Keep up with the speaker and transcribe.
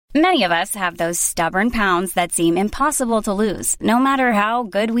Many of us have those stubborn pounds that seem impossible to lose, no matter how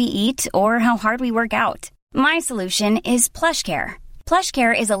good we eat or how hard we work out. My solution is PlushCare.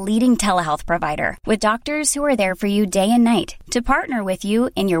 PlushCare is a leading telehealth provider with doctors who are there for you day and night to partner with you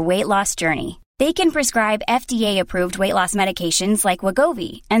in your weight loss journey. They can prescribe FDA-approved weight loss medications like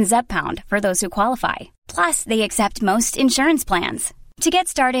Wegovy and Zepbound for those who qualify. Plus, they accept most insurance plans. To get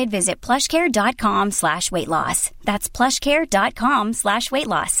started, visit plushcare.com/weightloss. That's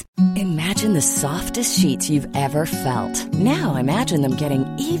plushcare.com/weightloss. Imagine the softest sheets you've ever felt. Now imagine them getting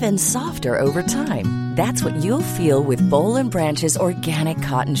even softer over time. That's what you'll feel with Boll & Branch's organic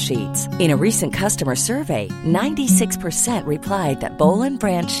cotton sheets. In a recent customer survey, 96% replied that Boll &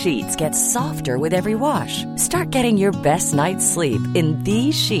 Branch sheets get softer with every wash. Start getting your best night's sleep in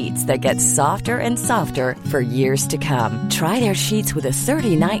these sheets that get softer and softer for years to come. Try their sheets with a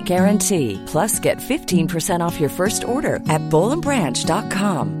 30-night guarantee. Plus, get 15% off your first order at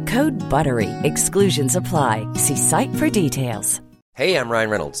bollandbranch.com. Code BUTTERY. Exclusions apply. See site for details. Hey, I'm Ryan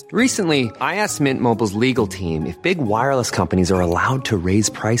Reynolds. Recently, I asked Mint Mobile's legal team if big wireless companies are allowed to raise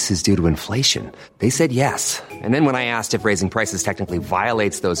prices due to inflation. They said yes. And then when I asked if raising prices technically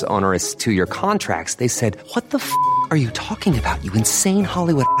violates those onerous two-year contracts, they said, "What the f*** are you talking about, you insane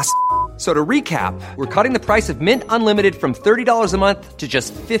Hollywood ass?" So to recap, we're cutting the price of Mint Unlimited from $30 a month to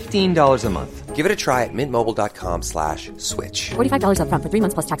just $15 a month. Give it a try at mintmobile.com/switch. $45 up front for 3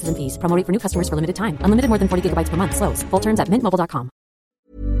 months plus taxes and fees. Promo rate for new customers for limited time. Unlimited more than 40 gigabytes per month. Slows full terms at mintmobile.com.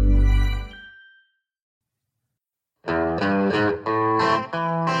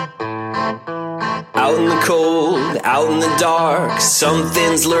 Out in the cold, out in the dark,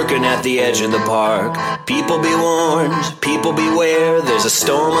 something's lurking at the edge of the park. People be warned, people beware, there's a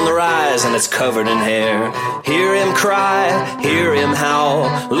storm on the rise and it's covered in hair. Hear him cry, hear him howl,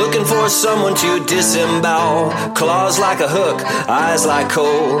 looking for someone to disembowel. Claws like a hook, eyes like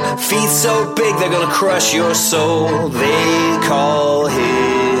coal, feet so big they're gonna crush your soul. They call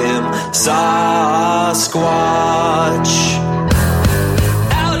him Sasquatch.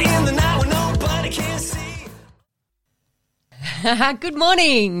 Good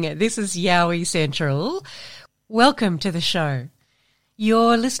morning. This is Yowie Central. Welcome to the show.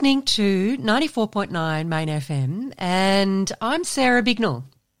 You're listening to 94.9 Main FM and I'm Sarah Bignell.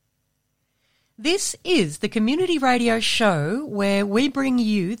 This is the community radio show where we bring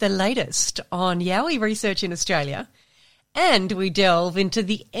you the latest on Yowie research in Australia and we delve into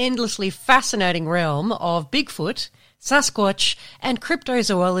the endlessly fascinating realm of Bigfoot, Sasquatch and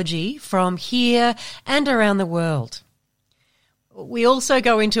cryptozoology from here and around the world. We also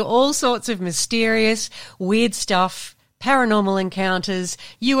go into all sorts of mysterious, weird stuff, paranormal encounters,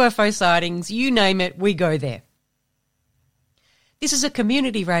 UFO sightings, you name it, we go there. This is a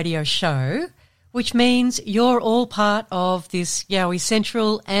community radio show, which means you're all part of this Yowie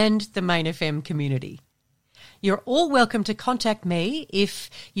Central and the Main FM community. You're all welcome to contact me if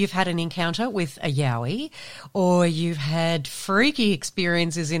you've had an encounter with a Yowie or you've had freaky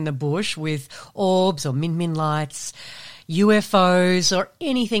experiences in the bush with orbs or min-min lights, UFOs or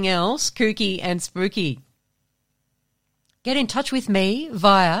anything else kooky and spooky. Get in touch with me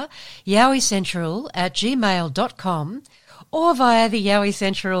via yowiecentral@gmail.com or via the Yowie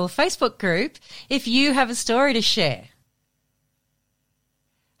Central Facebook group if you have a story to share.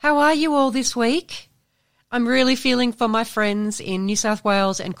 How are you all this week? I'm really feeling for my friends in New South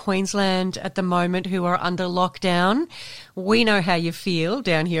Wales and Queensland at the moment who are under lockdown. We know how you feel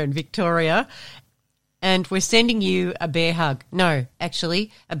down here in Victoria. And we're sending you a bear hug. No,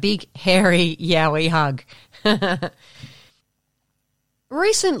 actually, a big, hairy Yowie hug.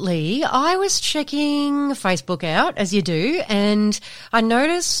 Recently, I was checking Facebook out, as you do, and I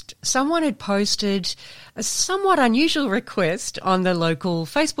noticed someone had posted a somewhat unusual request on the local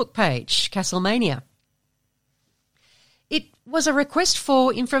Facebook page, Castlemania. It was a request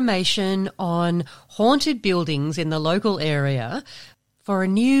for information on haunted buildings in the local area for a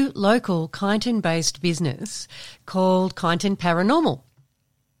new local Kyneton-based business called Kyneton Paranormal.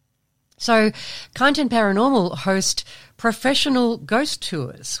 So Kyneton Paranormal host professional ghost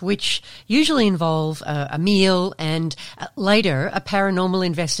tours, which usually involve a meal and later a paranormal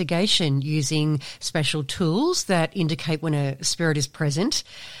investigation using special tools that indicate when a spirit is present.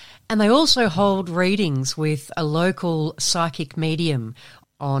 And they also hold readings with a local psychic medium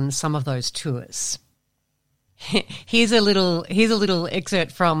on some of those tours. Here's a little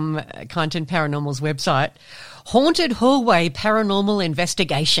excerpt from Kyneton Paranormal's website. Haunted Hallway Paranormal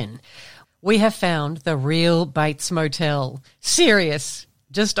Investigation. We have found the real Bates Motel. Serious.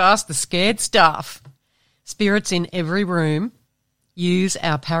 Just ask the scared staff. Spirits in every room. Use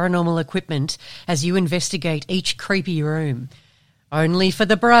our paranormal equipment as you investigate each creepy room. Only for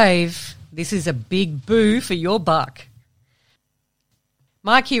the brave. This is a big boo for your buck.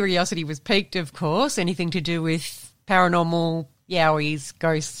 My curiosity was piqued, of course, anything to do with paranormal, yowies,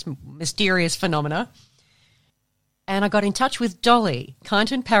 ghosts, mysterious phenomena. And I got in touch with Dolly,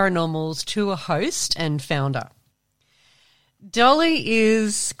 Kyneton Paranormal's tour host and founder. Dolly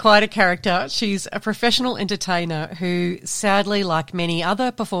is quite a character. She's a professional entertainer who, sadly, like many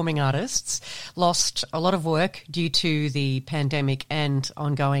other performing artists, lost a lot of work due to the pandemic and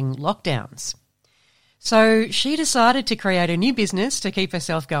ongoing lockdowns. So she decided to create a new business to keep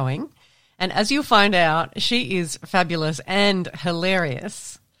herself going. And as you'll find out, she is fabulous and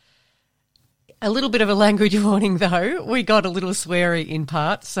hilarious. A little bit of a language warning, though. We got a little sweary in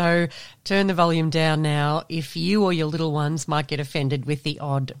parts, so turn the volume down now if you or your little ones might get offended with the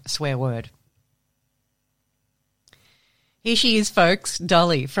odd swear word. Here she is, folks,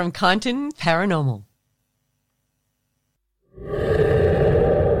 Dolly from Kyneton Paranormal.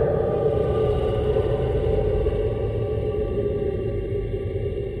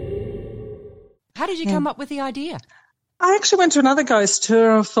 How did you come up with the idea? I actually went to another ghost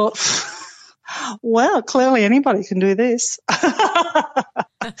tour and thought, well, clearly anybody can do this.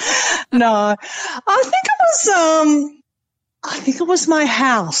 No, I think it was my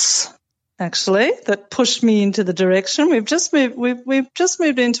house actually that pushed me into the direction. We've just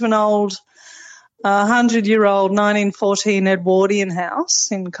moved into an old 100-year-old 1914 Edwardian house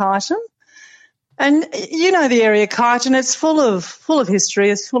in Kyneton. And you know the area, Kyneton, it's full of history.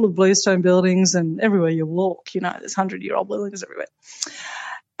 It's full of bluestone buildings, and everywhere you walk, there's 100-year-old buildings everywhere.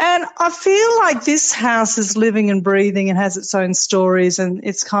 And I feel like this house is living and breathing and has its own stories, and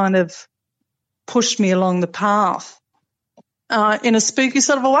it's kind of pushed me along the path in a spooky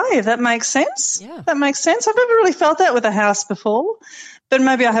sort of a way, if that makes sense. Yeah. That makes sense. I've never really felt that with a house before, but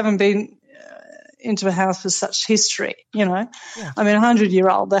maybe I haven't been into a house with such history, Yeah. I mean,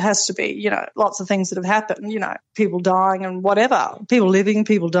 100-year-old, there has to be, lots of things that have happened, people dying and whatever, people living,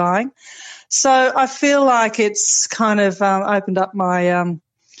 people dying. So I feel like it's kind of opened up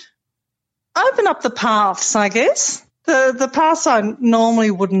the paths, I guess, the paths I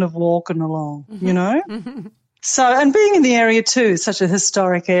normally wouldn't have walked along, Mm-hmm. So, and being in the area too, such a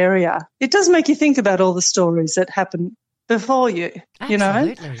historic area, it does make you think about all the stories that happened before you,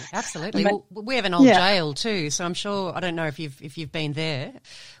 Absolutely. Well, we have an old jail too, so I'm sure, I don't know if you've been there.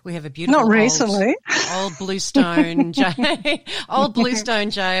 We have a beautiful Not recently. old bluestone jail.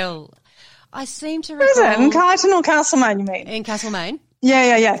 I seem to recall. Where is that, in Kyneton or Castlemaine, you mean? In Castlemaine.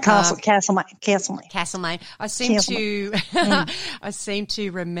 Yeah. Castlemaine. I seem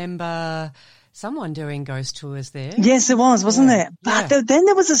to remember someone doing ghost tours there. Yes, there was, wasn't there? But then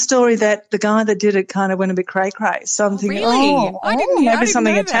there was a story that the guy that did it kind of went a bit cray-cray. So I'm thinking, maybe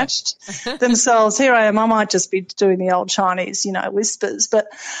something attached themselves. Here I am. I might just be doing the old Chinese, whispers. But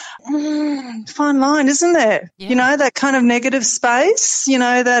fine line, isn't there? Yeah. That kind of negative space,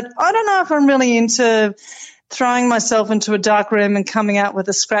 that I don't know if I'm really into throwing myself into a dark room and coming out with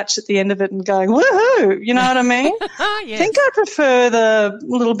a scratch at the end of it and going, woohoo, you know what I mean? Yes. I think I prefer the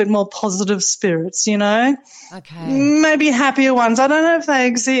little bit more positive spirits, Okay. Maybe happier ones. I don't know if they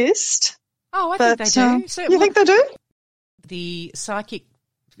exist. Oh, I think they do. So, you think they do? The psychic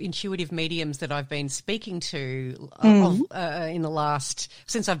intuitive mediums that I've been speaking to in the last,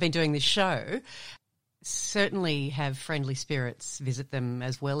 since I've been doing this show, certainly have friendly spirits visit them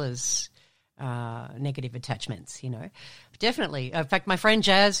as well as negative attachments, Definitely. In fact, my friend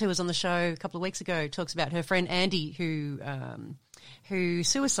Jazz, who was on the show a couple of weeks ago, talks about her friend Andy who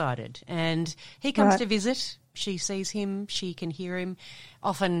suicided, and he comes to visit. She sees him, she can hear him.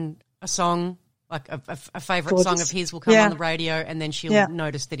 Often a song, like a favourite song of his, will come on the radio, and then she'll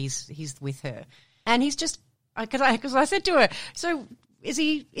notice that he's with her, and he's just because I said to her, so is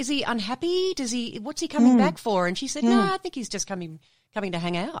he unhappy? What's he coming back for? And she said, no, I think he's just coming to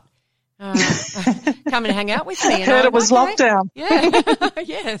hang out. Come and hang out with me. And heard it was lockdown. Yeah,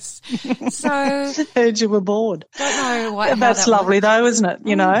 yes. So heard you were bored. Don't know why. That's lovely, though, isn't it?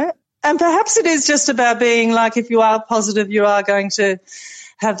 And perhaps it is just about being like, if you are positive, you are going to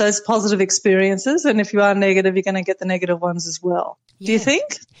have those positive experiences, and if you are negative, you're going to get the negative ones as well. Yeah. Do you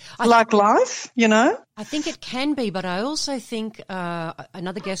think? Like life, I think it can be, but I also think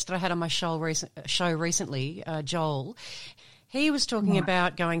another guest that I had on my show recently, Joel. He was talking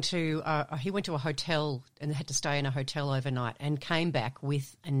about going to he went to a hotel and had to stay in a hotel overnight and came back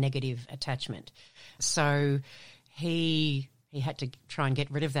with a negative attachment. So he had to try and get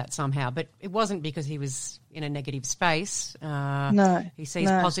rid of that somehow. But it wasn't because he was in a negative space. No. He sees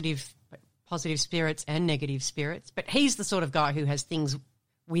positive spirits and negative spirits. But he's the sort of guy who has things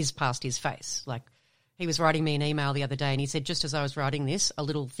whiz past his face. Like He was writing me an email the other day and he said, just as I was writing this, a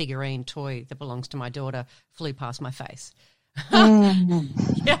little figurine toy that belongs to my daughter flew past my face.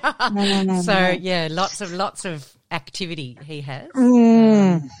 Yeah. So, yeah, lots of activity he has.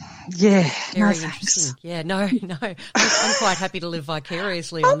 Yeah. Very interesting. Yeah, no. I'm quite happy to live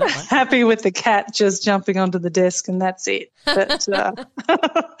vicariously on that one. Happy with the cat just jumping onto the desk and that's it. But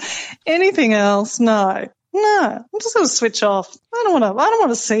anything else, no. I'm just going to switch off. I don't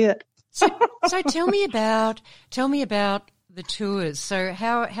want to see it. So tell me about the tours. So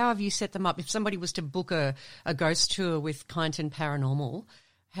how have you set them up? If somebody was to book a ghost tour with Kyneton Paranormal,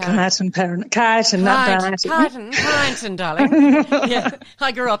 Kyneton, darling. Yeah,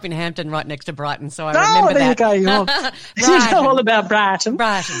 I grew up in Hampton, right next to Brighton, so I remember there that. You go. You know all about Brighton.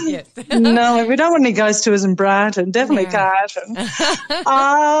 Brighton, yes. No, we don't want any ghost tours in Brighton. Definitely Kyneton.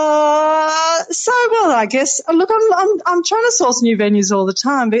 I guess. Look, I'm trying to source new venues all the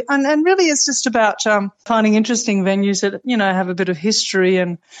time, but, and really, it's just about finding interesting venues that have a bit of history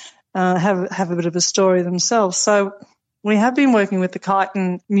and have a bit of a story themselves. So. We have been working with the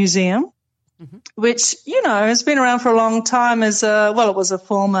Kyneton Museum, which, has been around for a long time as it was a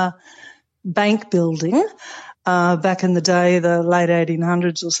former bank building. Back in the day, the late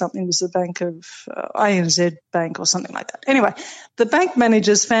 1800s or something, was the bank of ANZ Bank or something like that. Anyway, the bank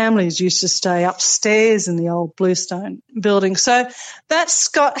managers' families used to stay upstairs in the old bluestone building. So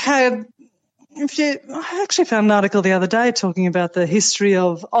I actually found an article the other day talking about the history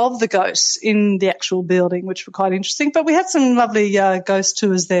of the ghosts in the actual building, which were quite interesting. But we had some lovely ghost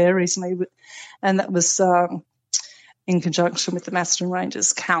tours there recently, and that was in conjunction with the Macedon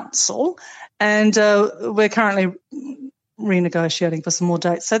Rangers Council. And we're currently renegotiating for some more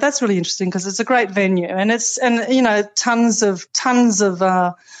dates. So that's really interesting because it's a great venue, and tons of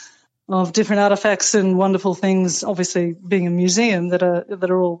different artefacts and wonderful things. Obviously, being a museum that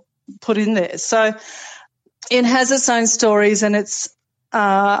are all put in there. So it has its own stories, and it's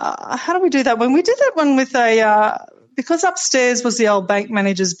how do we do that? When we did that one with because upstairs was the old bank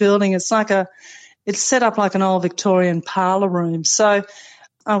manager's building, it's set up like an old Victorian parlour room. So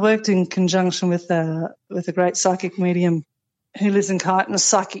I worked in conjunction with a great psychic medium who lives in Kyneton,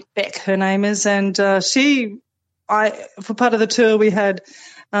 Psychic Beck, her name is, and for part of the tour we had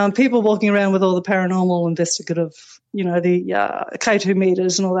people walking around with all the paranormal investigative, the K2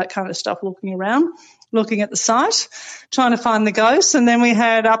 meters and all that kind of stuff, walking around, looking at the site, trying to find the ghosts. And then we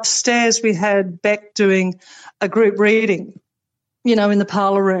had Beck doing a group reading, in the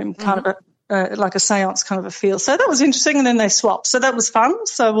parlour room, kind of like a seance kind of a feel. So that was interesting, and then they swapped. So that was fun.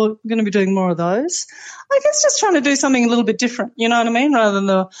 So we're going to be doing more of those. I guess just trying to do something a little bit different, you know what I mean, rather than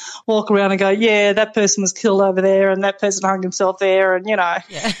the walk around and go, yeah, that person was killed over there and that person hung himself there and, Yeah.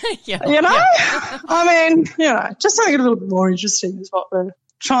 I mean, just something a little bit more interesting is what we're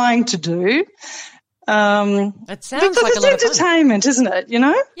trying to do. It sounds because like it's a lot of entertainment, isn't it,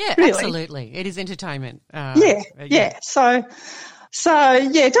 Yeah, really. Absolutely. It is entertainment. Yeah. So,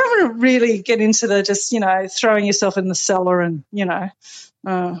 don't want to really get into the just, throwing yourself in the cellar and,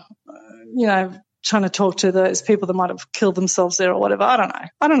 trying to talk to those people that might have killed themselves there or whatever. I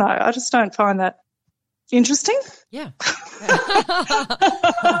don't know. I just don't find that interesting. Yeah.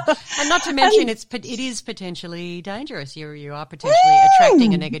 And not to mention it is potentially dangerous. You are potentially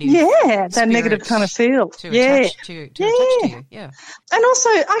attracting a negative that negative kind of feel. To attach to you. Yeah. And also,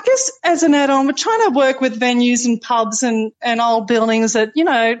 I guess as an add-on, we're trying to work with venues and pubs and old buildings that,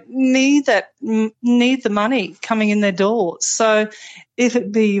 need the money coming in their doors. So if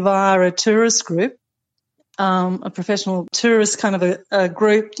it be via a tourist group, a professional tourist kind of a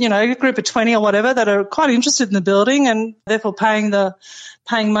group, a group of 20 or whatever that are quite interested in the building and therefore paying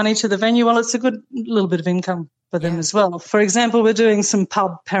money to the venue. Well, it's a good little bit of income for them as well. For example, we're doing some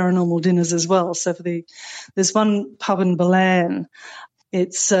pub paranormal dinners as well. So there's one pub in Balan.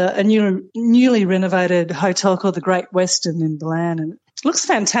 It's a newly renovated hotel called the Great Western in Balan, and it looks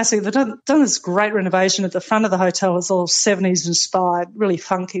fantastic. They've done this great renovation at the front of the hotel. It's all 70s inspired, really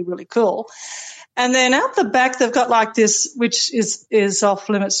funky, really cool. And then out the back, they've got like this, which is off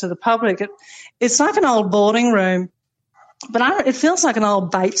limits to the public. It's like an old boarding room, but it feels like an old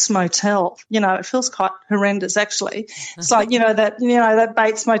Bates Motel. It feels quite horrendous, actually. It's like, that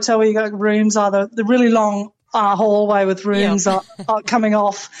Bates Motel where you got rooms, either the really long hallway with rooms coming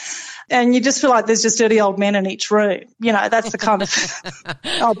off. And you just feel like there's just dirty old men in each room. That's the kind of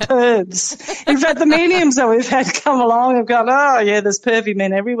pervs. In fact, the mediums that we've had come along have gone, oh, yeah, there's pervy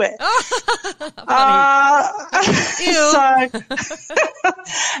men everywhere.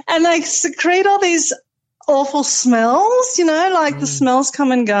 And they secrete all these awful smells, like the smells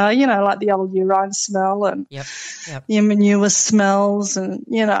come and go, like the old urine smell and your manure smells and,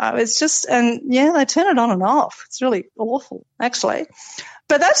 it's just, and they turn it on and off. It's really awful, actually.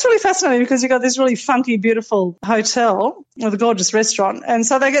 But that's really fascinating because you've got this really funky, beautiful hotel with a gorgeous restaurant. And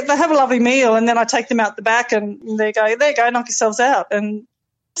so they have a lovely meal and then I take them out the back and there you go, knock yourselves out. And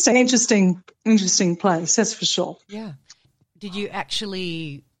it's an interesting place, that's for sure. Yeah. Did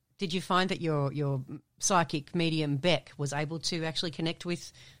you find that your psychic medium Beck was able to actually connect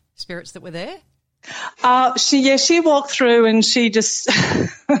with spirits that were there? She walked through and she just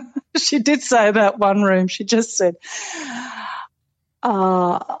she did say about one room, she just said,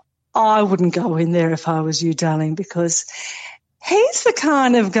 I wouldn't go in there if I was you, darling, because he's the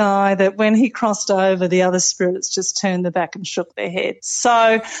kind of guy that when he crossed over, the other spirits just turned their back and shook their heads.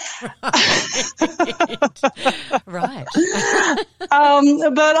 So, right. But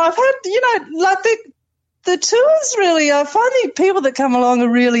I've had, like the tours really, I find the people that come along are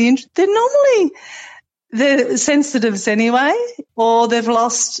really interesting. They're sensitives anyway, or they've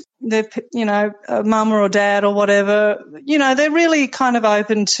lost their, a mum or a dad or whatever. They're really kind of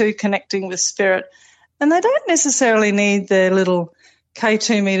open to connecting with spirit. And they don't necessarily need their little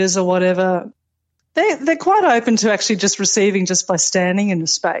K2 meters or whatever. They're quite open to actually just receiving just by standing in the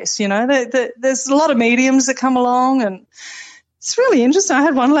space. There's a lot of mediums that come along and it's really interesting. I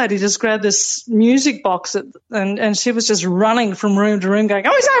had one lady just grab this music box and she was just running from room to room going,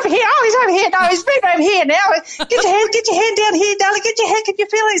 oh, he's over here. Oh, he's over here. No, he's been over here now. Get your hand down here, darling. Get your hand. Can you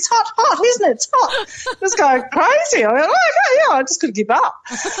feel it? It's hot, isn't it? It's hot. Just going crazy. I went, yeah, I just couldn't give up.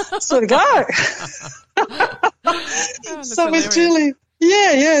 So to go. So it's really,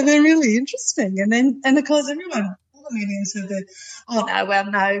 they're really interesting. And of course everyone, all the mediums have the,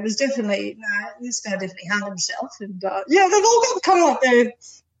 it was definitely, this guy definitely hung himself. And they've all got kind of like their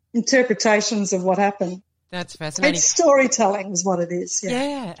interpretations of what happened. That's fascinating. It's storytelling is what it is.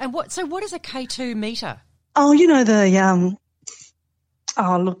 Yeah. And what is a K2 meter? Oh,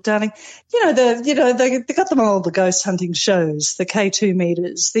 look, darling, they got them on all the ghost hunting shows, the K2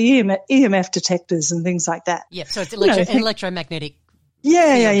 meters, the EMF detectors and things like that. Yeah, so it's electromagnetic.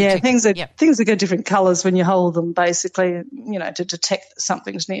 Yeah. Things that go different colours when you hold them, basically, to detect that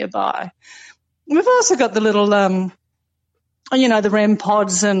something's nearby. We've also got the little, the REM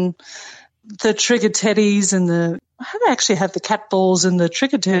pods and the trigger teddies and I actually had the cat balls and the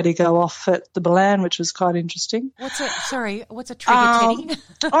trigger teddy go off at the Balan, which was quite interesting. What's a trigger teddy?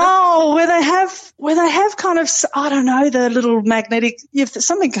 where they have kind of, I don't know, the little magnetic, if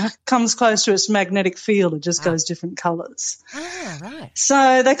something comes close to its magnetic field, it just goes different colours. Ah, right.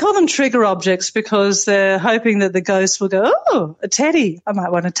 So they call them trigger objects because they're hoping that the ghost will go, oh, a teddy, I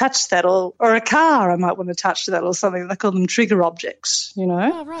might want to touch that, or a car, I might want to touch that, or something. They call them trigger objects,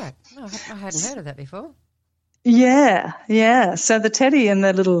 Oh, right. No, I hadn't heard of that before. Yeah. So the teddy and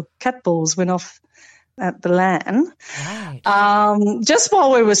the little cat balls went off at Balan. Right. Just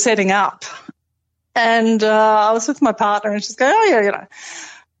while we were setting up. And I was with my partner and she's going, oh,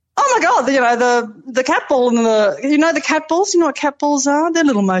 my God, the cat ball and the cat balls, you know what cat balls are? They're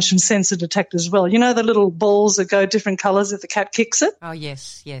little motion sensor detectors as well. You know the little balls that go different colours if the cat kicks it? Oh,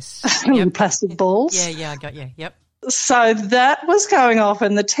 yes. Little plastic balls. Yeah, I got you. Yep. So that was going off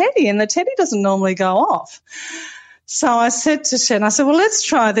and the teddy doesn't normally go off. So I said to Shen, well, let's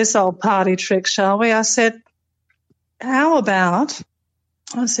try this old party trick, shall we? I said, how about,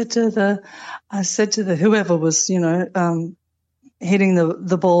 I said to the whoever was, hitting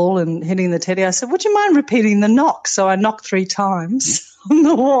the ball and hitting the teddy, I said, would you mind repeating the knock? So I knocked 3 times on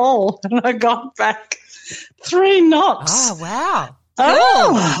the wall and I got back 3 knocks. Oh, wow.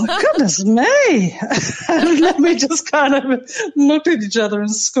 Oh, goodness me. And then we just kind of looked at each other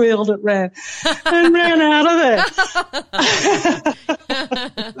and squealed and ran out of there.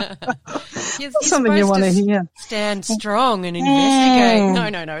 That's something you want to hear. Stand strong and investigate. No,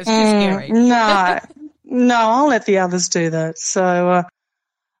 it's too scary. No, I'll let the others do that. So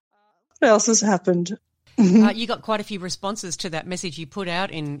what else has happened? You got quite a few responses to that message you put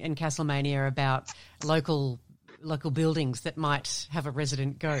out in Castlemania about local buildings that might have a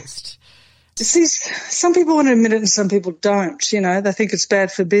resident ghost. See, some people want to admit it and some people don't, They think it's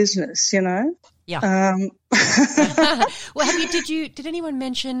bad for business, Yeah. Well, did anyone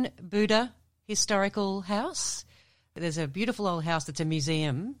mention Buddha Historical House? There's a beautiful old house that's a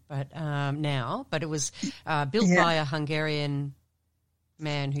museum but it was built by a Hungarian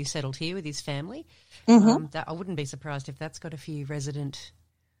man who settled here with his family. Mm-hmm. I wouldn't be surprised if that's got a few resident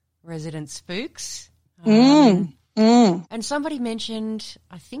spooks. And somebody mentioned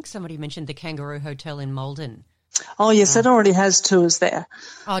the Kangaroo Hotel in Malden. Oh, yes, it already has tours there.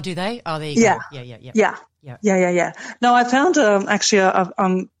 Oh, do they? Oh, there you go. Yeah. Yeah. No, I found actually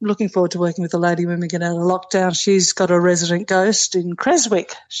I'm looking forward to working with a lady when we get out of lockdown. She's got a resident ghost in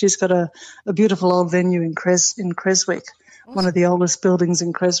Creswick. She's got a beautiful old venue in Creswick, one of the oldest buildings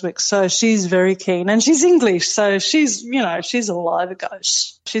in Creswick. So she's very keen, and she's English, so she's all over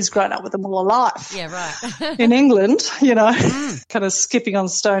ghosts. She's grown up with them all her life. Yeah, right. In England, kind of skipping on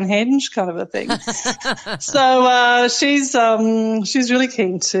Stonehenge kind of a thing. So she's really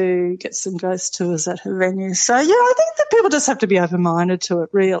keen to get some ghost tours at her venue. So, yeah, I think that people just have to be open-minded to it,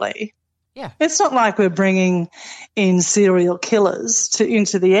 really. Yeah. It's not like we're bringing in serial killers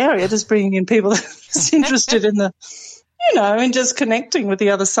into the area, just bringing in people that are just interested in and just connecting with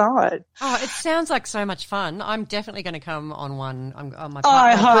the other side. Oh, it sounds like so much fun. I'm definitely going to come on one.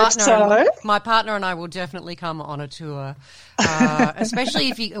 I hope so. My partner and I will definitely come on a tour, especially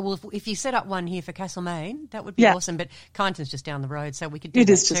if you set up one here for Castlemaine. That would be awesome. But Kyneton's just down the road, so we could do that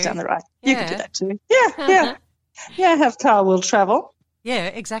too. It is just down the road. You could do that too. Yeah. Yeah, have car will travel. Yeah,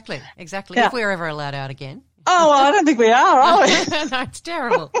 exactly. Yeah. If we're ever allowed out again. Oh, well, I don't think we are we? No, it's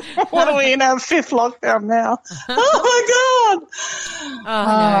terrible. What are we in our 5th lockdown now? Oh, my God.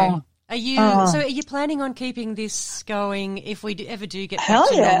 Oh, no. Are you planning on keeping this going if we ever do get back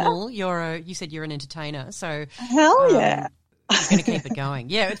to normal? You said you're an entertainer, so hell yeah. You're going to keep it going.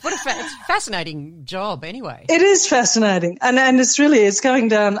 Yeah, it's a fascinating job anyway. It is fascinating. And it's going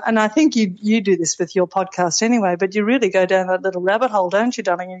down, and I think you do this with your podcast anyway, but you really go down that little rabbit hole, don't you,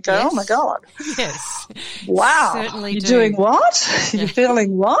 darling? You go, yes. Oh, my God. Yes. Wow. Certainly You're do. doing what? You're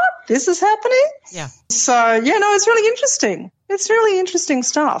feeling what? This is happening? Yeah. So, it's really interesting. It's really interesting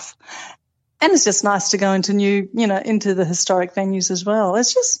stuff. And it's just nice to go into into the historic venues as well.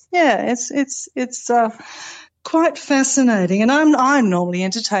 It's just, it's quite fascinating, and I'm normally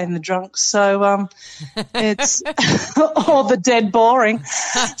entertain the drunks, so it's or the dead boring.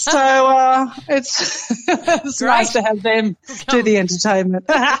 So it's nice to have them do the entertainment.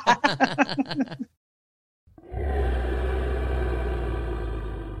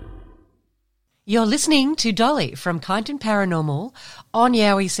 You're listening to Dolly from Kyneton Paranormal on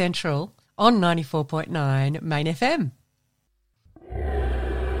Yowie Central on 94.9 Main FM.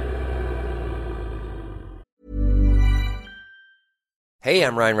 Hey,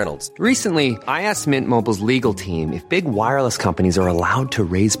 I'm Ryan Reynolds. Recently, I asked Mint Mobile's legal team if big wireless companies are allowed to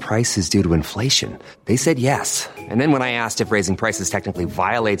raise prices due to inflation. They said yes. And then when I asked if raising prices technically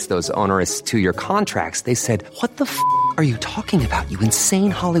violates those onerous two-year contracts, they said, "What the f*** are you talking about, you insane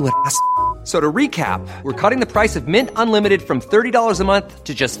Hollywood ass?" So to recap, we're cutting the price of Mint Unlimited from $30 a month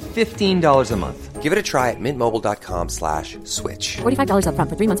to just $15 a month. Give it a try at mintmobile.com/switch. $45 up front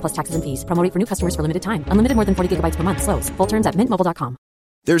for 3 months plus taxes and fees. Promo rate for new customers for limited time. Unlimited more than 40 gigabytes per month. Slows full terms at mintmobile.com.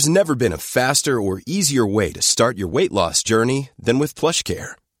 There's never been a faster or easier way to start your weight loss journey than with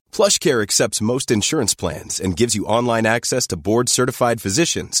PlushCare. PlushCare accepts most insurance plans and gives you online access to board-certified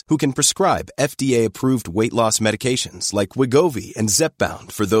physicians who can prescribe FDA-approved weight loss medications like Wegovy and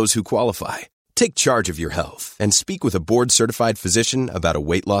Zepbound for those who qualify. Take charge of your health and speak with a board-certified physician about a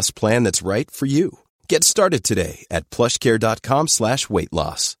weight loss plan that's right for you. Get started today at plushcare.com/weight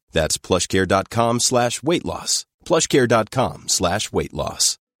loss. That's plushcare.com/weight loss. plushcare.com/weight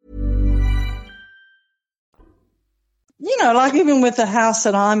loss. Like even with the house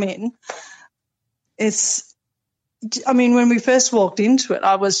that I'm in, when we first walked into it,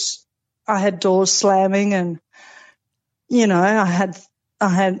 I had doors slamming, and, I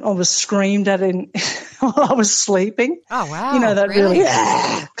was screamed at while I was sleeping. Oh, wow. That really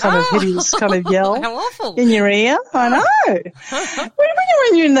kind of hideous kind of yell how awful. in your ear. I know.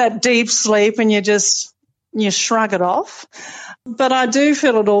 when you're in that deep sleep and you shrug it off. But I do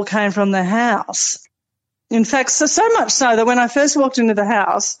feel it all came from the house. In fact, so much so that when I first walked into the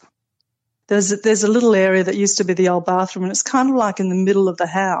house, there's a little area that used to be the old bathroom, and it's kind of like in the middle of the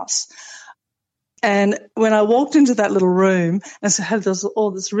house. And when I walked into that little room, and so had all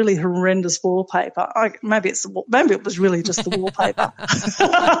this really horrendous wallpaper. Maybe it was really just the wallpaper.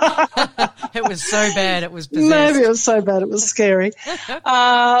 It was so bad it was possessed. Maybe it was so bad it was scary. But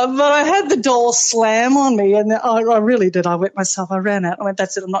I had the door slam on me, and I really did. I wet myself. I ran out. I went,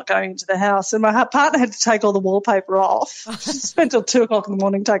 that's it, I'm not going into the house. And my partner had to take all the wallpaper off. She spent till 2 o'clock in the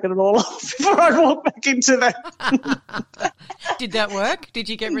morning taking it all off before I walked back into that. Did that work? Did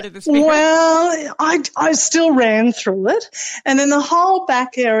you get rid of the spirit? Well, I still ran through it. And then the whole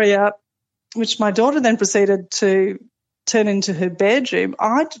back area, which my daughter then proceeded to turn into her bedroom,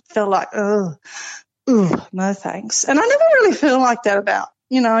 I felt like, no thanks. And I never really feel like that about,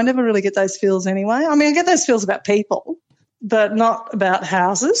 I never really get those feels anyway. I mean, I get those feels about people, but not about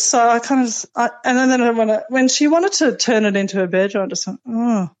houses. So I and then when she wanted to turn it into her bedroom, I just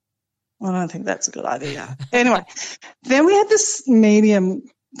went, I don't think that's a good idea. Anyway, then we had this medium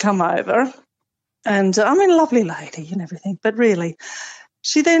come over, and lovely lady and everything, but really,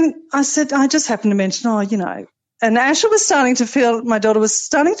 I just happened to mention, and Asha was my daughter was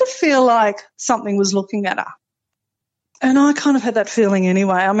starting to feel like something was looking at her. And I kind of had that feeling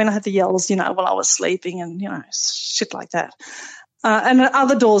anyway. I mean, I had the yells, while I was sleeping and, shit like that. And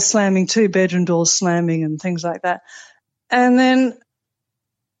other doors slamming too, bedroom doors slamming and things like that. And then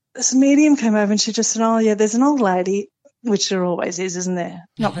this medium came over and she just said, oh, yeah, there's an old lady, which there always is, isn't there?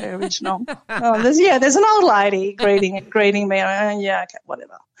 Not very original. There's an old lady greeting me. Yeah, okay,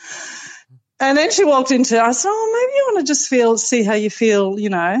 whatever. And then she walked into, I said, oh, maybe you want to just see how you feel,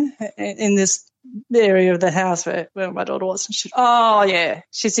 in this area of the house where my daughter was. And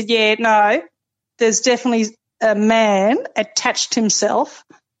she said, yeah, no, there's definitely a man attached himself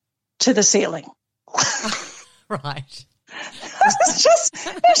to the ceiling. Right. She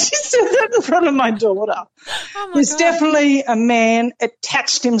said that in front of my daughter. There's definitely a man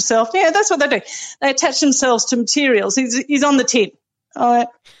attached himself. Yeah, that's what they do. They attach themselves to materials. He's on the tin. On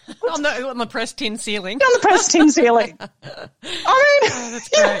the pressed tin ceiling. On the pressed tin ceiling. That's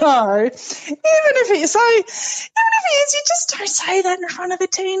great. Even if he is, you just don't say that in front of a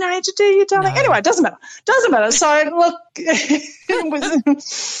teenager, do you, darling? No. Anyway, it doesn't matter. So, look,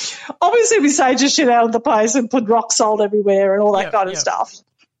 obviously we saged shit out of the place and put rock salt everywhere and all that kind of stuff.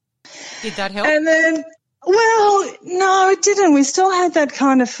 Did that help? And then, well, no, it didn't. We still had that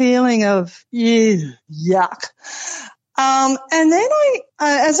kind of feeling of, yuck. And then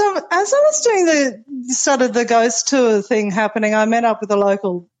as I was doing the sort of the ghost tour thing happening, I met up with a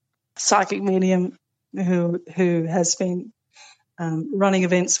local psychic medium who has been running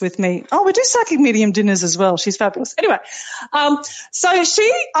events with me. Oh, we do psychic medium dinners as well. She's fabulous. Anyway, so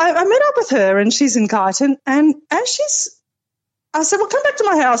I met up with her and she's in Guyton, and I said, well, come back to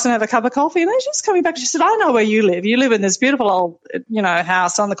my house and have a cup of coffee. And then she's coming back. She said, I know where you live. You live in this beautiful old,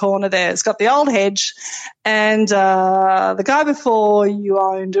 house on the corner there. It's got the old hedge. And the guy before you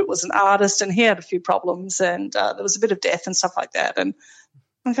owned it was an artist, and he had a few problems, and there was a bit of death and stuff like that. And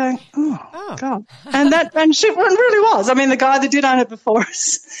I'm going, oh. God. And she really was. I mean, the guy that did own it before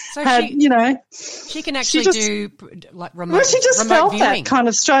us she can actually do like remote. Well, she just felt viewing. That kind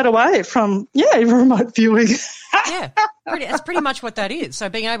of straight away from remote viewing. Yeah, that's pretty much what that is. So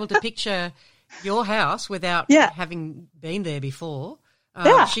being able to picture your house without having been there before,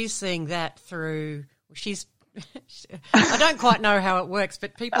 she's seeing that through. I don't quite know how it works,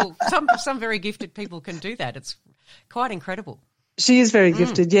 but some very gifted people can do that. It's quite incredible. She is very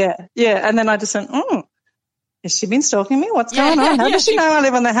gifted, yeah. And then I just went, has she been stalking me? What's going on? How does she know I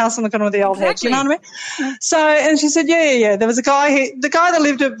live on the house on the corner of the old hedge? You know what I mean? So, and she said, yeah. There was a guy, the guy that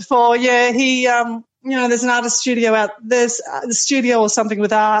lived it before, he, there's an artist studio out, there's the studio or something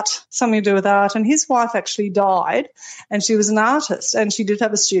with art, something to do with art, and his wife actually died, and she was an artist, and she did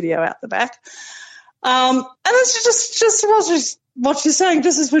have a studio out the back. And then she just was what she's saying,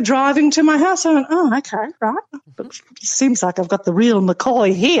 just as we're driving to my house, I went, oh, okay, right. It seems like I've got the real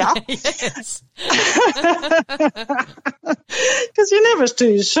McCoy here. Yes. Because you're never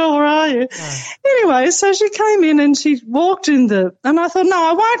too sure, are you? No. Anyway, so she came in and she walked in and I thought, no,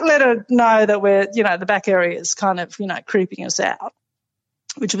 I won't let her know that we're, the back area is kind of, creeping us out,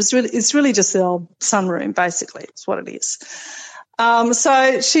 which was it's really just the old sunroom, basically. It's what it is. So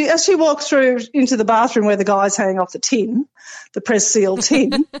as she walked through into the bathroom where the guy's hanging off the tin, the press seal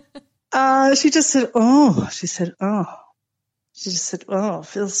tin, she just said, it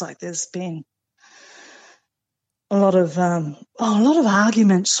feels like there's been a lot of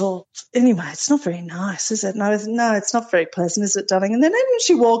arguments, or anyway, it's not very nice, is it? No, it's not very pleasant, is it, darling? And then when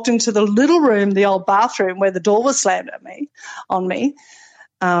she walked into the little room, the old bathroom where the door was slammed on me,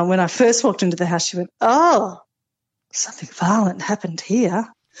 when I first walked into the house, she went, oh, something violent happened here.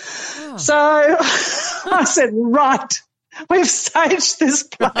 Oh. So I said, right, we've staged this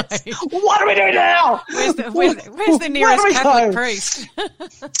place. Right. What do we do now? Where's the nearest Catholic priest?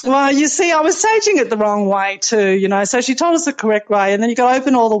 Well, you see, I was staging it the wrong way too, so she told us the correct way, and then you got to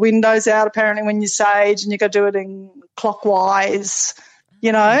open all the windows out apparently when you sage, and you got to do it in clockwise,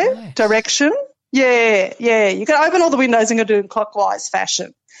 nice. Direction. Yeah, you got to open all the windows and you got to do it in clockwise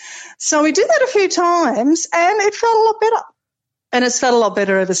fashion. So we did that a few times and it felt a lot better, and it's felt a lot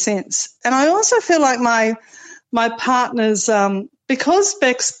better ever since. And I also feel like my partners, because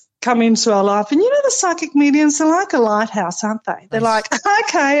Beck's come into our life, and the psychic mediums are like a lighthouse, aren't they? They're like,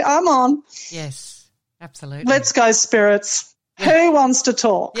 okay, I'm on. Yes, absolutely. Let's go, spirits. Who wants to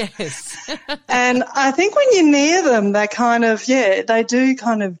talk? Yes. And I think when you're near them, they kind of, they do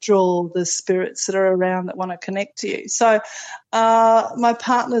kind of draw the spirits that are around that want to connect to you. So my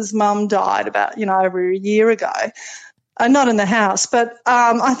partner's mum died about, over a year ago. Not in the house, but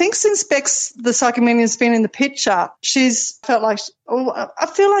I think since Bex, the psychic medium, has been in the picture, she's felt like, I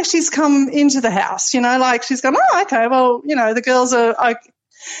feel like she's come into the house, like she's gone, oh, okay, well, the girls are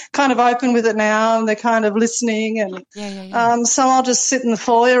kind of open with it now and they're kind of listening. And so I'll just sit in the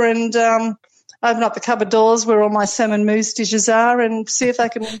foyer and open up the cupboard doors where all my salmon mousse dishes are and see if they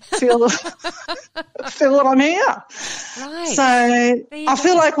can feel that I'm here. Right. So I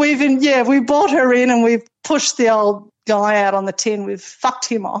feel like we brought her in and we've pushed the old guy out on the tin. We've fucked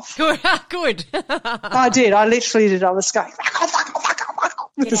him off. Good. I did. I literally did. I was going, fuck off,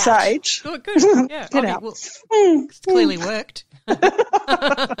 with the sage. Good. Yeah. Get out. Well, it's clearly worked.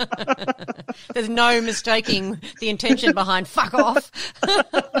 There's no mistaking the intention behind fuck off.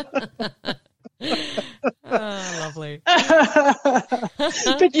 Oh, lovely. But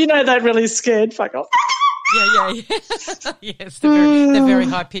that really scared fuck off. Yeah. Yes, the very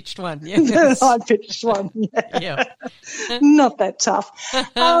high-pitched one. Yes. The high-pitched one, Yeah. Not that tough. But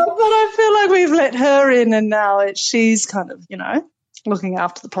I feel like we've let her in and now she's kind of, looking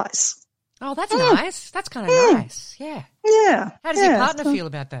after the place. Oh, that's nice. That's kind of nice. Yeah. Yeah. How does your partner feel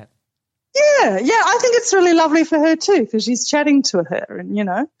about that? Yeah. I think it's really lovely for her too because she's chatting to her and,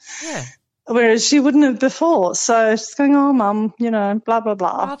 Yeah. Whereas she wouldn't have before. So she's going, oh, Mum, blah, blah,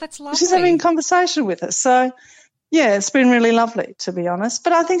 blah. Oh, that's lovely. She's having a conversation with us. So, yeah, it's been really lovely, to be honest.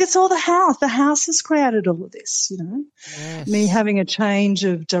 But I think it's all the house. The house has created all of this, Yes. Me having a change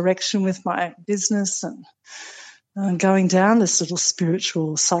of direction with my business and going down this little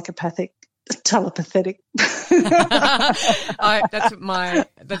spiritual, psychopathic, telepathic. That's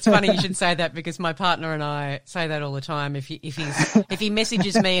funny you should say that because my partner and I say that all the time. If he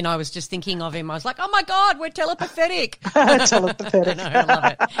messages me and I was just thinking of him, I was like, oh my God, we're telepathetic. Telepathetic. I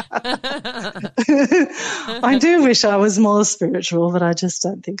love it. I do wish I was more spiritual, but I just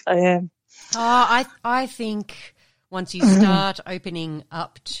don't think I am. Oh, I think once you start opening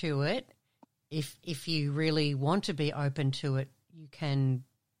up to it, if you really want to be open to it, you can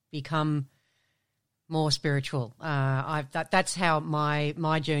become more spiritual. That's how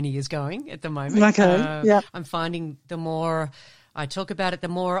my journey is going at the moment. Okay, yeah. I'm finding the more I talk about it, the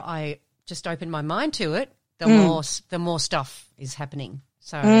more I just open my mind to it, the more stuff is happening.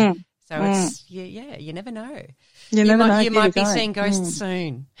 So it's you never know. You might be seeing ghosts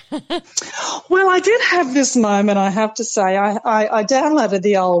soon. Well, I did have this moment. I have to say, I downloaded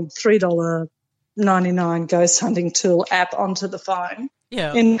the old $3.99 ghost hunting tool app onto the phone.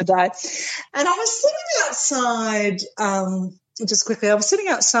 Yeah. In the day. And I was sitting outside, just quickly, I was sitting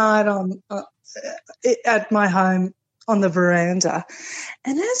outside at my home on the veranda.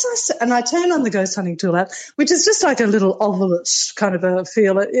 And I turned on the ghost hunting tool app, which is just like a little ovalist kind of a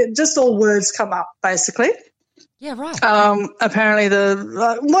feel. It just all words come up, basically. Yeah, right. Apparently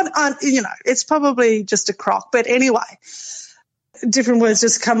it's probably just a crock. But anyway, different words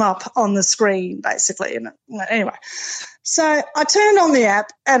just come up on the screen, basically. And anyway. So I turned on the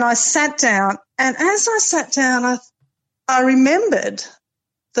app and I sat down, and as I sat down, I remembered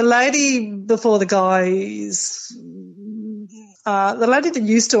the lady before the guys, the lady that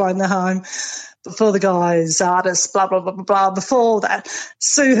used to own the home before the guy's artist, blah, blah, blah, blah, blah. Before that,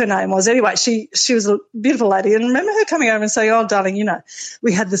 Sue, her name was. Anyway, she was a beautiful lady, and I remember her coming over and saying, oh, darling,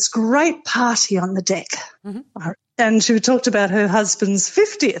 we had this great party on the deck. Mm-hmm. And she talked about her husband's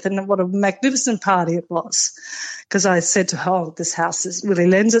 50th and what a magnificent party it was. Because I said to her, oh, this house really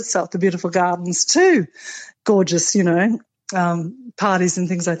lends itself to beautiful gardens too, gorgeous, parties and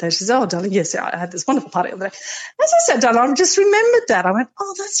things like that. She said, oh, darling, yes, I had this wonderful party on the day. As I sat down, I just remembered that. I went,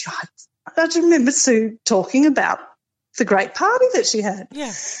 oh, that's right. I just remembered Sue talking about the great party that she had.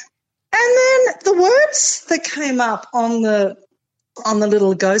 Yeah. And then the words that came up on the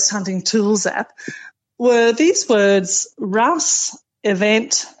little ghost hunting tools app were these words: Russ,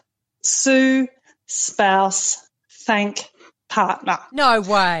 event, Sue, spouse, thank, partner. No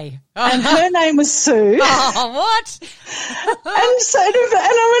way. And her name was Sue. Oh, what? and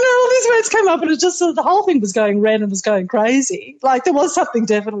when all these words came up, and it just the whole thing was going red and was going crazy. Like there was something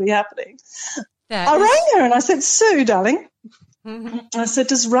definitely happening. I rang her and I said, Sue, darling. Mm-hmm. I said,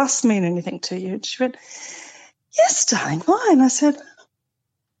 does Russ mean anything to you? And she went, yes, darling, why? And I said,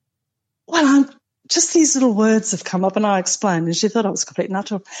 well, just these little words have come up, and I explained, and she thought I was completely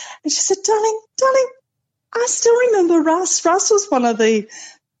natural. And she said, darling, I still remember Russ. Russ was one of the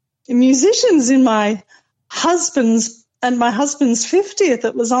musicians in my husband's 50th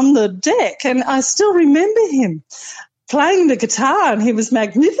that was on the deck, and I still remember him. playing the guitar, and he was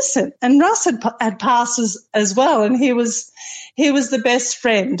magnificent. And Russ had passed as well, and he was the best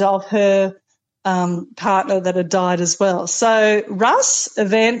friend of her partner that had died as well. So Russ,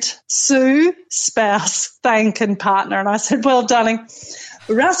 event, Sue, spouse, thank, and partner. And I said, well, darling,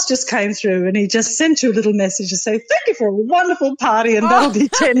 Russ just came through and he just sent you a little message to say thank you for a wonderful party, and that'll be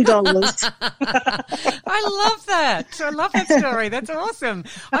 $10. I love that. I love that story. That's awesome.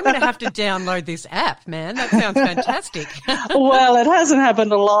 I'm going to have to download this app, man. That sounds fantastic. Well, it hasn't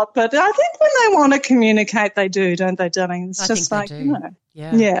happened a lot, but I think when they want to communicate, they do, don't they, darling? It's just like, you know.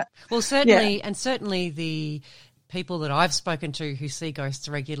 Yeah. Well, certainly, and certainly the people that I've spoken to who see ghosts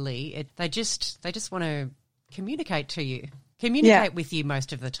regularly, they just want to communicate to you. Communicate with you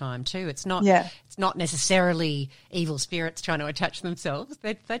most of the time too. It's not necessarily evil spirits trying to attach themselves.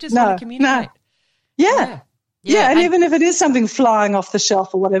 They just want to communicate. Yeah, and even if it is something flying off the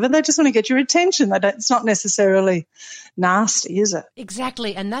shelf or whatever, they just want to get your attention. It's not necessarily nasty, is it?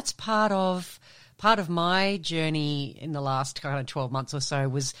 Exactly, and that's part of my journey in the last kind of 12 months or so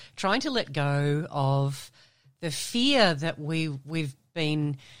was trying to let go of the fear that we've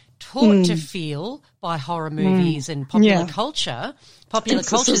been taught to feel by horror movies and popular culture. Popular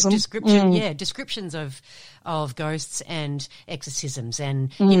culture's descriptions of ghosts and exorcisms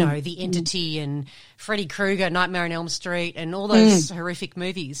and, you know, the Entity and Freddy Krueger, Nightmare on Elm Street and all those horrific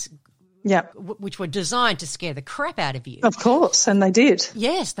movies. Yeah, which were designed to scare the crap out of you. Of course, and they did.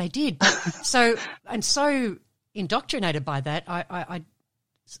 Yes, they did. so indoctrinated by that,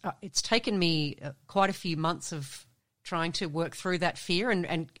 it's taken me quite a few months of trying to work through that fear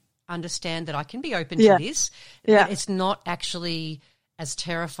and understand that I can be open to this. That it's not actually as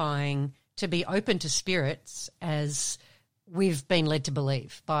terrifying to be open to spirits as we've been led to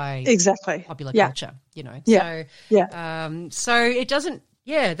believe by popular culture. You know, so it doesn't.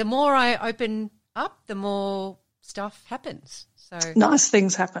 Yeah, the more I open up, the more stuff happens. So nice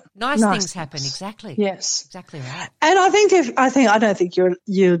things happen. Nice things happen. Exactly. Yes, exactly right. And I don't think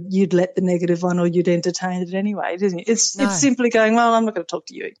you'd let the negative one, or you'd entertain it anyway, didn't you? It's simply going, well, I'm not going to talk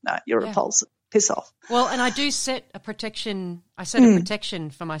to you. No, you're repulsive. Piss off. Well, and I do set a protection. I set a protection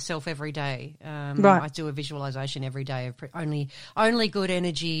for myself every day. I do a visualization every day. Only good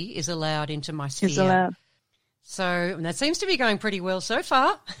energy is allowed into my sphere. Is allowed. So and that seems to be going pretty well so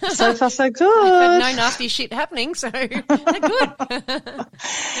far. So far, so good. I've had no nasty shit happening, so they're good.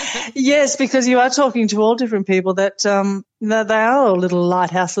 Yes, because you are talking to all different people that they are all little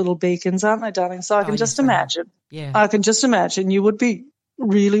lighthouse, little beacons, aren't they, darling? So I can just imagine. Yeah. I can just imagine you would be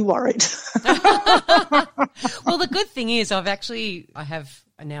really worried. Well, the good thing is I have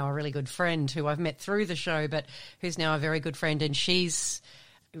now a really good friend who I've met through the show, but who's now a very good friend, and she's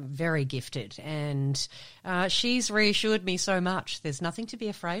very gifted, and she's reassured me so much. There's nothing to be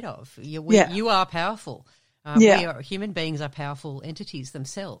afraid of. You are powerful. Human beings are powerful entities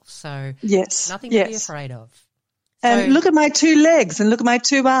themselves, so nothing to be afraid of. And look at my two legs and look at my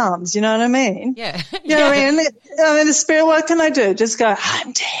two arms, you know what I mean? Yeah. You know what I mean? The spirit, what can I do? Just go,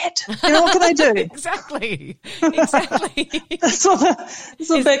 I'm dead. You know, what can I do? Exactly. That's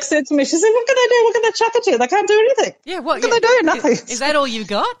what Beck said to me. She said, what can I do? What can I chuck at you? They can't do anything. Yeah, what can they do? Nothing. Is that all you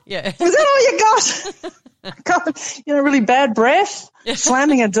got? Yeah. Is that all you got? God, really bad breath,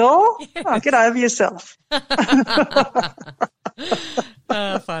 slamming a door. Yes. Oh, get over yourself.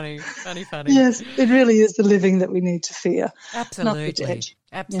 Funny. Yes, it really is the living that we need to fear. Absolutely. Not the dead.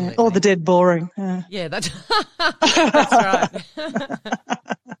 Absolutely. Or the dead boring. Yeah, that's right.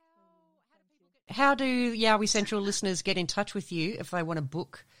 How do Yowie Central listeners get in touch with you if they want to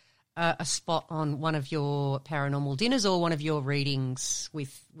book a spot on one of your paranormal dinners or one of your readings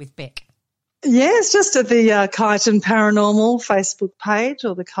with Beck? Yeah, it's just at the Kyneton Paranormal Facebook page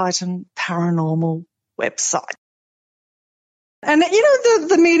or the Kyneton Paranormal website. And, you know,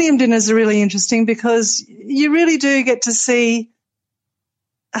 the medium dinners are really interesting because you really do get to see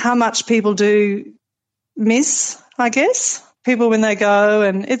how much people do miss, I guess, people when they go,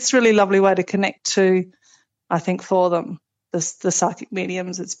 and it's a really lovely way to connect to, I think, for them, the psychic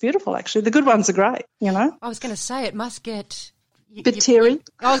mediums. It's beautiful, actually. The good ones are great, you know. I was going to say it must get... bit teary.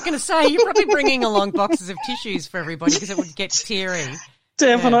 I was going to say you're probably bringing along boxes of tissues for everybody because it would get teary.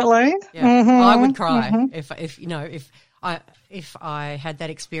 Definitely. Yeah. Mm-hmm. I would cry if I had that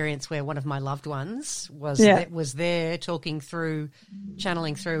experience where one of my loved ones was there channeling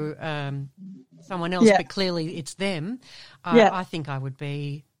through someone else, but clearly it's them. I think I would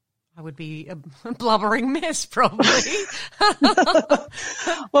be a blubbering mess probably.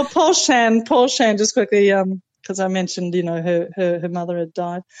 Well, Paul Shan just quickly because I mentioned, her mother had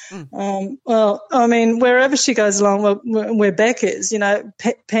died. Well, I mean, wherever she goes along, where Beck is,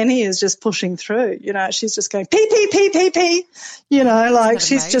 Penny is just pushing through. She's just going pee, pee, pee, pee, pee. Like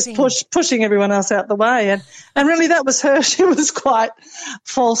she's amazing? just pushing everyone else out the way. And really that was her. She was quite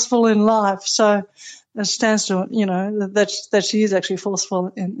forceful in life. So it stands to, that she is actually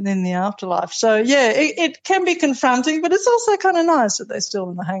forceful in the afterlife. So, yeah, it can be confronting, but it's also kind of nice that they still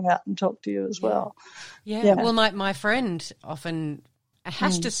want to hang out and talk to you as well. Yeah. Well, my friend often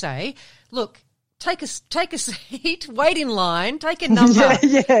has to say, look, take a seat, wait in line, take a number.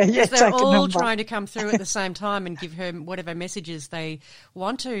 Yeah. They're all trying to come through at the same time and give her whatever messages they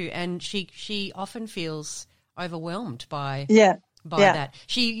want to, and she often feels overwhelmed by that.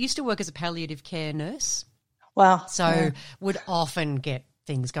 She used to work as a palliative care nurse. Wow. So would often get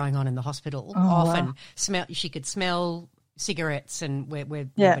things going on in the hospital. She could smell cigarettes and where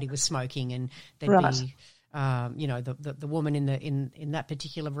nobody was smoking, and there'd be the woman in that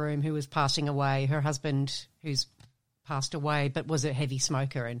particular room who was passing away, her husband who's passed away but was a heavy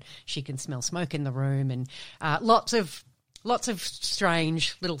smoker, and she can smell smoke in the room, and lots of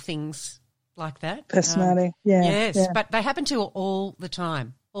strange little things like that. Personality, yes, but they happen to her all the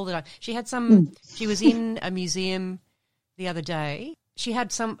time. She had some. She was in a museum the other day. She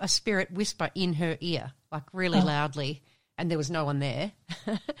had a spirit whisper in her ear, like really loudly, and there was no one there.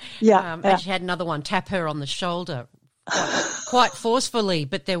 And she had another one tap her on the shoulder quite forcefully,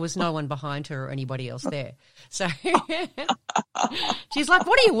 but there was no one behind her or anybody else there. So she's like,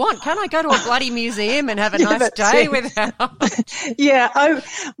 what do you want? Can't I go to a bloody museum and have a nice day without?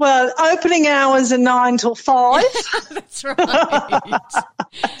 Opening hours are 9 till 5. That's right.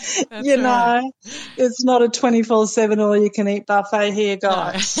 It's not a 24/7 all you can eat buffet here,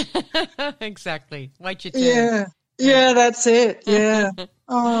 guys. No. Exactly. Wait your turn. Yeah, that's it. Yeah.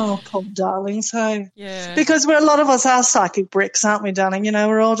 Oh, poor darlings. Hey. Yeah. Because a lot of us are psychic bricks, aren't we, darling?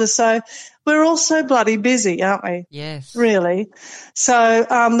 We're all so bloody busy, aren't we? Yes. Really. So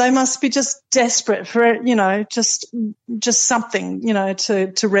they must be just desperate for, just something,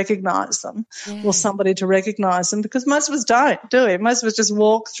 to recognise them or somebody to recognise them, because most of us don't, do we? Most of us just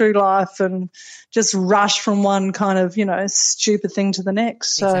walk through life and just rush from one kind of, stupid thing to the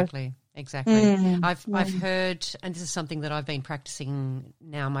next. So. Exactly. I've heard, and this is something that I've been practicing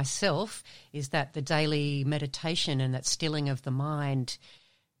now myself, is that the daily meditation and that stilling of the mind,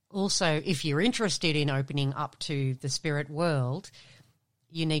 also if you're interested in opening up to the spirit world,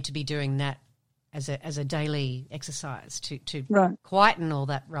 you need to be doing that as a daily exercise to quieten all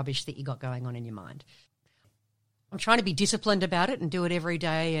that rubbish that you got going on in your mind. I'm trying to be disciplined about it and do it every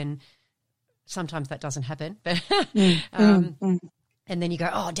day, and sometimes that doesn't happen. But and then you go,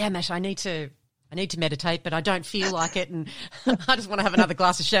 oh, damn it, I need to meditate, but I don't feel like it, and I just want to have another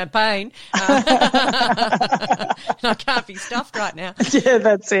glass of champagne. And I can't be stuffed right now. Yeah,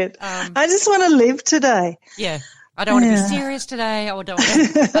 that's it. I just want to live today. Yeah. I don't want to be serious today. I don't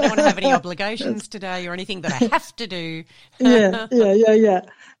want to have any obligations today or anything that I have to do.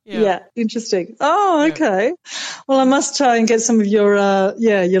 Yeah, interesting. Oh, okay. Well, I must try and get some of your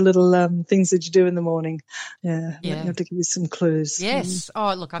little things that you do in the morning. Yeah. I have to give you some clues. Yes.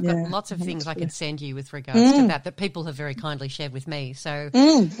 Oh, look, I've got lots of things I could send you with regards to that people have very kindly shared with me. So,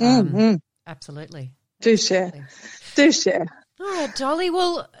 absolutely. Do share. All right, Dolly.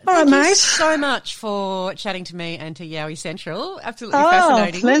 Well, thank you so much for chatting to me and to Yowie Central. Absolutely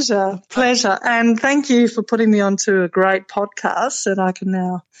fascinating. Pleasure. And thank you for putting me onto a great podcast that I can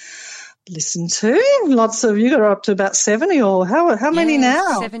now listen to. Lots of you are up to about 70, or how many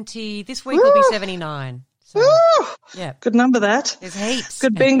now? 70. This week will be 79. So, yeah. Good number, that. There's heaps.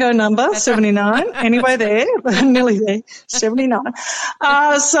 Good bingo number, that's 79. Right. Anyway, there, nearly there, 79.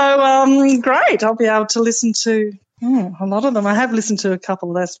 Great. I'll be able to listen to a lot of them. I have listened to a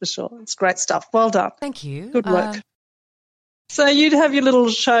couple, that's for sure. It's great stuff. Well done. Thank you. Good work. So you'd have your little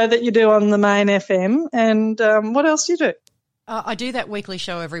show that you do on the main FM, and what else do you do? I do that weekly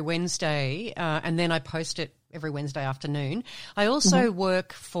show every Wednesday, and then I post it every Wednesday afternoon. I also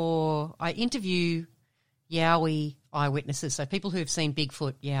I interview Yowie eyewitnesses, so people who have seen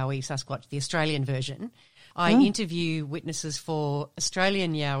Bigfoot, Yowie, Sasquatch, the Australian version. I interview witnesses for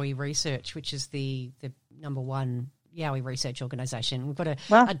Australian Yowie Research, which is the number one Yowie research organisation. We've got a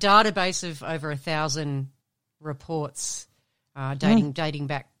database of over 1,000 reports dating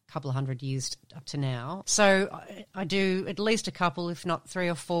back a couple of hundred years up to now. So I do at least a couple, if not 3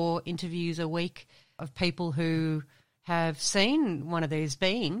 or 4 interviews a week of people who have seen one of these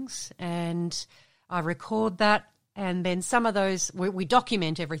beings, and I record that And then some of those, we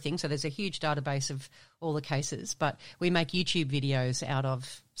document everything, so there's a huge database of all the cases, but we make YouTube videos out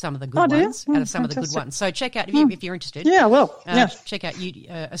of some of the good ones, out of some of the good ones. So check out, if you're interested. Yeah, check out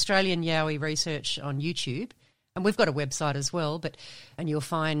Australian Yowie Research on YouTube. And we've got a website as well, and you'll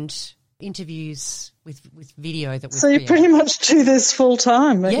find interviews with video that we've So you created. pretty much do this full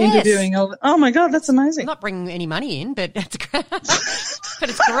time, interviewing all. Oh my God, that's amazing! I'm not bringing any money in, but it's great. But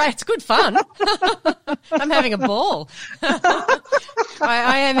it's great. It's good fun. I'm having a ball.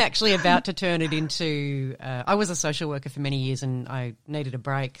 I am actually about to turn it into. I was a social worker for many years, and I needed a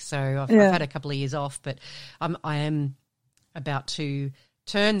break, so I've had a couple of years off. But I am about to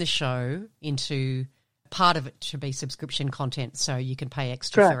turn the show into. Part of it to be subscription content, so you can pay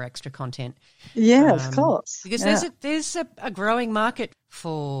extra for extra content. Yeah, of course. Because there's a growing market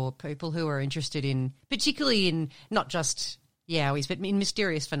for people who are interested in, particularly in not just Yowies, but in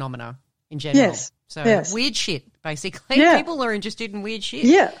mysterious phenomena in general. Yes. So weird shit, basically. Yeah. People are interested in weird shit.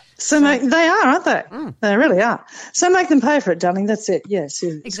 Yeah. So they are, aren't they? They really are. So make them pay for it, darling. That's it. Yes.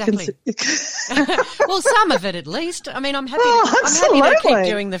 Exactly. Well, some of it at least. I mean, I'm happy to keep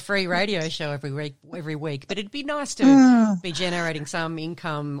doing the free radio show every week, but it'd be nice to be generating some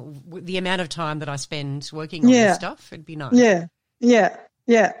income. The amount of time that I spend working on this stuff, it'd be nice.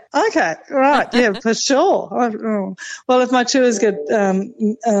 Yeah. Okay. Right. Yeah, for sure. Well, if my tours get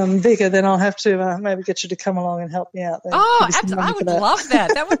bigger, then I'll have to maybe get you to come along and help me out there. Oh, I would love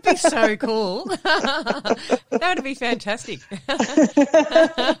that. That would be so cool. That would be fantastic.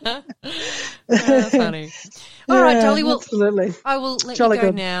 Funny. All right, Dolly. Well, absolutely. I will let you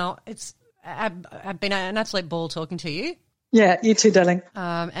go now. It's been an absolute ball talking to you. Yeah, you too, darling.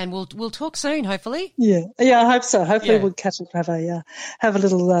 And we'll talk soon, hopefully. Yeah, I hope so. Hopefully we'll catch up and have a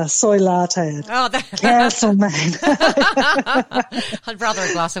little soy latte at Castlemaine. I'd rather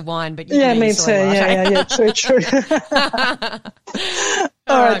a glass of wine, but me too. Yeah, true.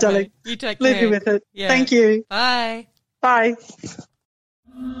 All right, darling. Mate. You take care. Leave you with it. Yeah. Thank you. Bye. Bye.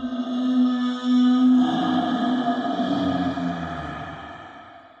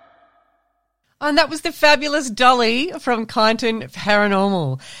 And that was the fabulous Dolly from Kyneton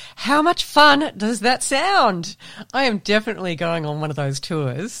Paranormal. How much fun does that sound? I am definitely going on one of those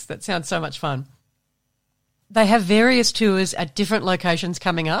tours. That sounds so much fun. They have various tours at different locations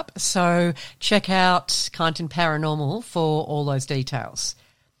coming up, so check out Kyneton Paranormal for all those details.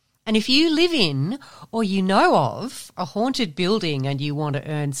 And if you live in or you know of a haunted building and you want to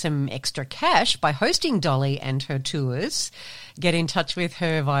earn some extra cash by hosting Dolly and her tours, get in touch with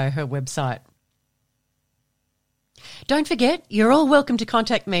her via her website. Don't forget, you're all welcome to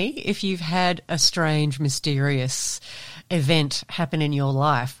contact me if you've had a strange, mysterious event happen in your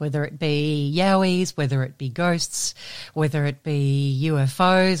life, whether it be Yowies, whether it be ghosts, whether it be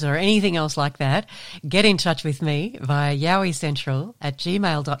UFOs or anything else like that. Get in touch with me via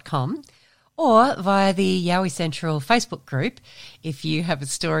yowiecentral@gmail.com or via the Yowie Central Facebook group if you have a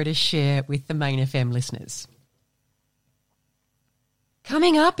story to share with the Main FM listeners.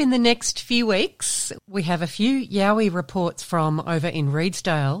 Coming up in the next few weeks, we have a few Yowie reports from over in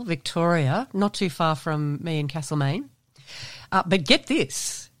Redesdale, Victoria, not too far from me in Castlemaine. But get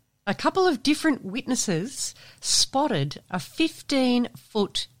this, a couple of different witnesses spotted a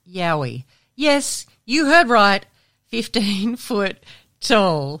 15-foot Yowie. Yes, you heard right, 15-foot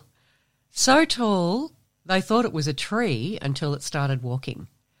tall. So tall, they thought it was a tree until it started walking.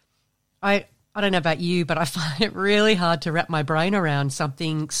 I don't know about you, but I find it really hard to wrap my brain around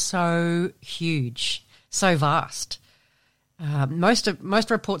something so huge, so vast. Most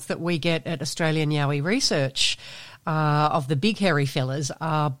reports that we get at Australian Yowie Research of the big hairy fellas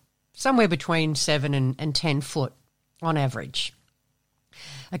are somewhere between 7 and 10 foot on average.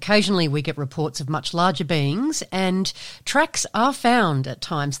 Occasionally we get reports of much larger beings, and tracks are found at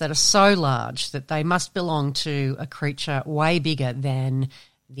times that are so large that they must belong to a creature way bigger than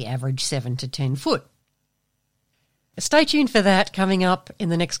the average 7 to 10 foot. Stay tuned for that coming up in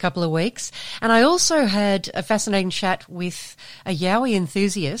the next couple of weeks. And I also had a fascinating chat with a Yowie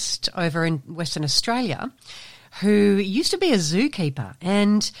enthusiast over in Western Australia who used to be a zookeeper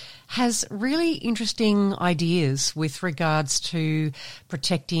and has really interesting ideas with regards to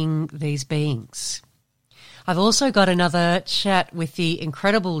protecting these beings. I've also got another chat with the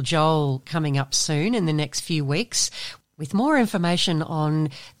incredible Joel coming up soon in the next few weeks, with more information on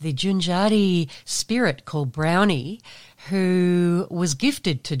the Junjadi spirit called Brownie, who was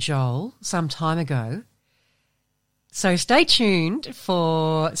gifted to Joel some time ago. So stay tuned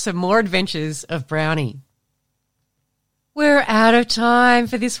for some more adventures of Brownie. We're out of time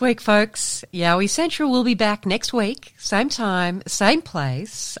for this week, folks. Yowie Central will be back next week, same time, same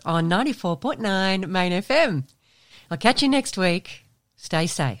place, on 94.9 Main FM. I'll catch you next week. Stay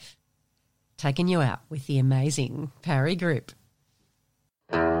safe. Taking you out with the amazing Parry Group.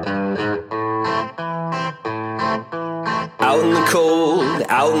 Out in the cold,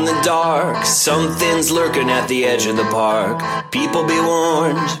 out in the dark, something's lurking at the edge of the park. People be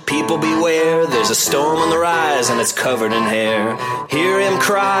warned, people beware, there's a storm on the rise and it's covered in hair. Hear him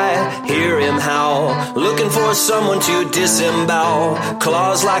cry, hear him howl, looking for someone to disembowel.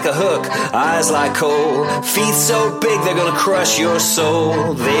 Claws like a hook, eyes like coal, feet so big they're gonna crush your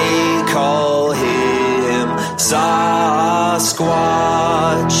soul. They call him Sasquatch.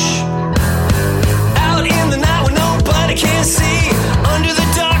 Out in the night when nobody can see, under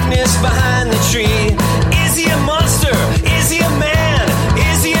the darkness behind the tree. Is he a monster? Is he a man?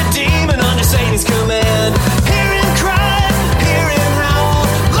 Is he a demon under Satan's command? Hear him cry, hear him howl,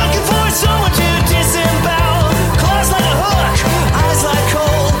 looking for someone to disembowel. Claws like a hook, eyes like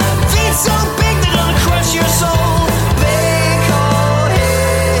coal, feet so big they're gonna crush your soul. They call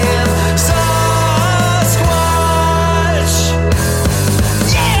him Sasquatch.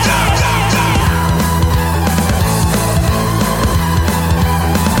 Yeah!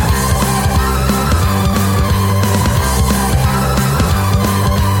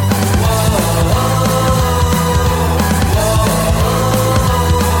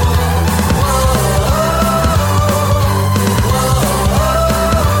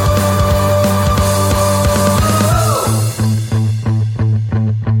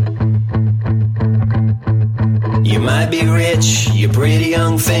 You might be rich, you pretty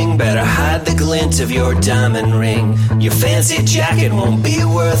young thing, better hide the glint of your diamond ring. Your fancy jacket won't be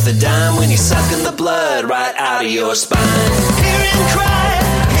worth a dime when you're sucking the blood right out of your spine. Hear him cry,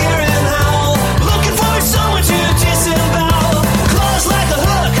 hear him howl, looking for someone to disembowel. Claws like a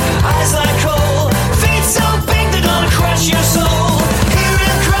hook, eyes like coal, feet so big they're gonna crush your soul. Hear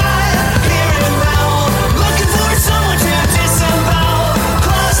him cry, hear him howl, looking for someone to disembowel.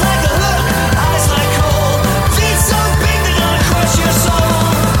 Claws like a hook, eyes like coal, feet so big they're gonna crush your soul.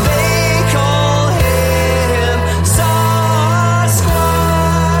 They call him Sasquatch.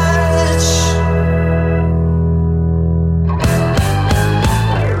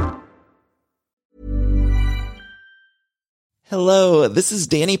 Hello, this is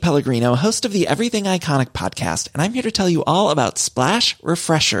Danny Pellegrino, host of the Everything Iconic podcast, and I'm here to tell you all about Splash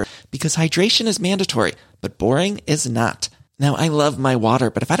Refresher, because hydration is mandatory, but boring is not. Now, I love my water,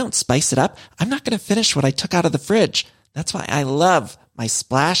 but if I don't spice it up, I'm not going to finish what I took out of the fridge. That's why I love my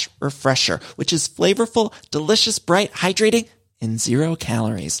Splash Refresher, which is flavorful, delicious, bright, hydrating, and 0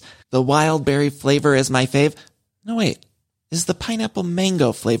 calories. The wild berry flavor is my fave. No, wait. Is the pineapple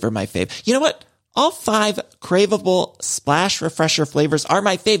mango flavor my fave? You know what? All 5 craveable Splash Refresher flavors are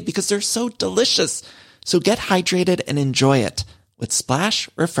my fave because they're so delicious. So get hydrated and enjoy it with Splash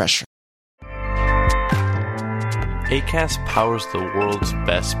Refresher. Acast powers the world's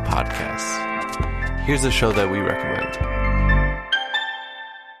best podcasts. Here's a show that we recommend.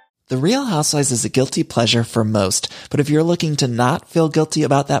 The Real Housewives is a guilty pleasure for most, but if you're looking to not feel guilty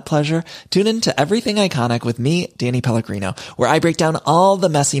about that pleasure, tune in to Everything Iconic with me, Danny Pellegrino, where I break down all the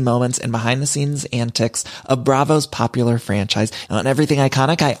messy moments and behind-the-scenes antics of Bravo's popular franchise. And on Everything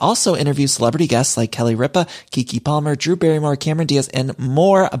Iconic, I also interview celebrity guests like Kelly Ripa, Keke Palmer, Drew Barrymore, Cameron Diaz, and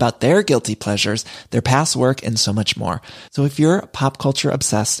more about their guilty pleasures, their past work, and so much more. So if you're pop culture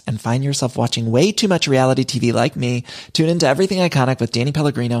obsessed and find yourself watching way too much reality TV like me, tune into Everything Iconic with Danny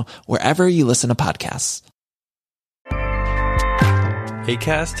Pellegrino, wherever you listen to podcasts.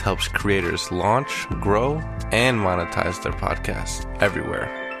 Acast helps creators launch, grow, and monetize their podcasts everywhere.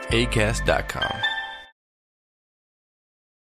 Acast.com.